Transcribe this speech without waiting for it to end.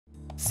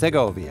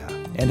Segovia,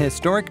 an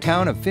historic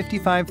town of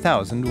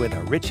 55,000 with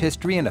a rich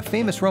history and a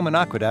famous Roman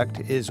aqueduct,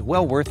 is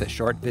well worth a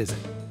short visit.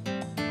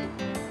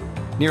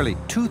 Nearly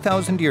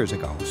 2,000 years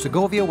ago,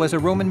 Segovia was a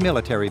Roman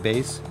military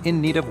base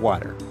in need of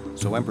water.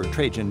 So Emperor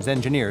Trajan's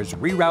engineers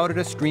rerouted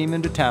a stream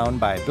into town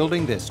by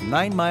building this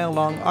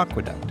 9-mile-long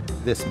aqueduct.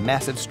 This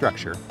massive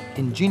structure,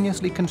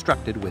 ingeniously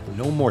constructed with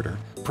no mortar,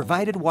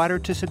 provided water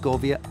to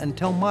Segovia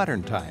until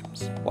modern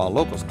times. While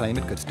locals claim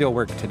it could still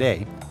work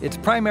today, its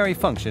primary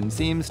function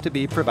seems to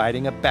be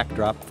providing a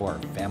backdrop for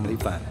family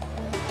fun.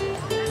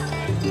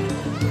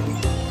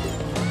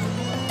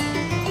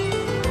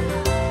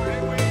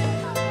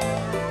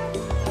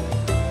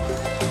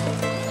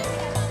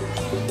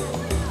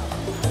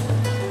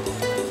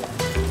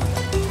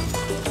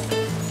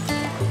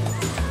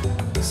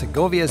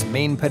 Segovia's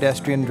main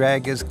pedestrian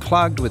drag is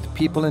clogged with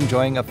people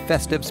enjoying a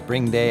festive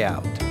spring day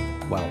out.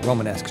 While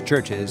Romanesque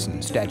churches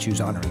and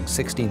statues honoring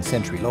 16th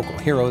century local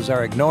heroes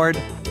are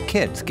ignored,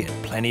 kids get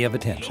plenty of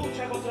attention.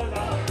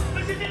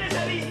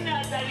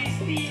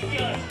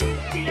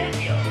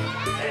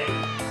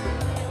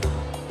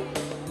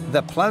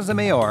 The Plaza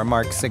Mayor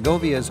marks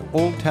Segovia's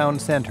Old Town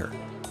Center.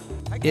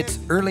 It's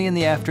early in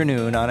the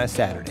afternoon on a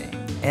Saturday,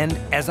 and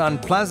as on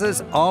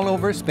plazas all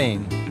over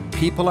Spain,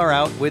 people are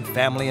out with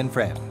family and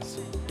friends.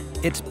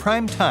 It's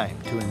prime time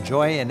to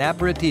enjoy an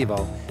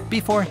aperitivo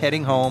before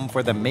heading home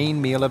for the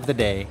main meal of the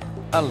day,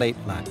 a late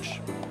lunch.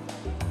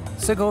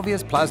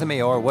 Segovia's Plaza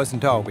Mayor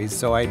wasn't always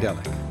so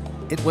idyllic.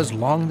 It was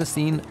long the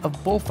scene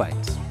of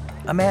bullfights.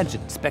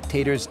 Imagine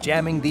spectators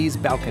jamming these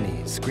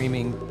balconies,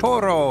 screaming,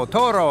 "Toro,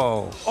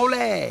 toro,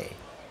 ole!"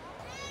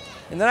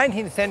 In the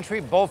 19th century,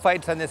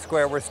 bullfights on this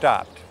square were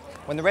stopped.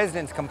 When the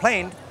residents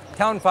complained,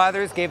 town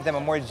fathers gave them a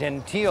more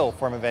genteel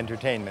form of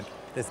entertainment,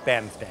 this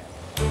bandstand.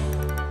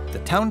 The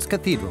town's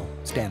cathedral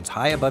stands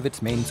high above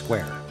its main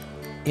square.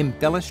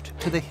 Embellished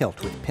to the hilt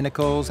with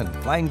pinnacles and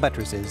flying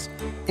buttresses,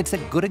 it's a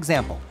good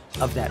example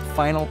of that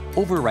final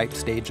overripe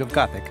stage of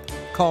Gothic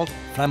called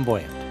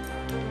flamboyant.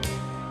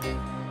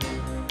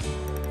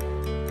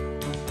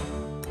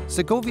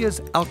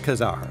 Segovia's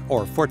Alcazar,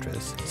 or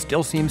fortress,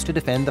 still seems to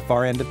defend the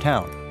far end of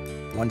town.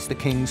 Once the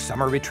king's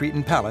summer retreat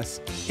and palace,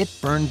 it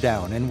burned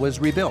down and was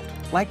rebuilt.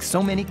 Like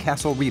so many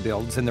castle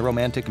rebuilds in the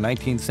Romantic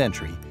 19th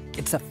century,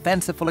 it's a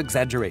fanciful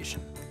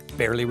exaggeration,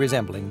 barely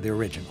resembling the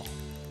original.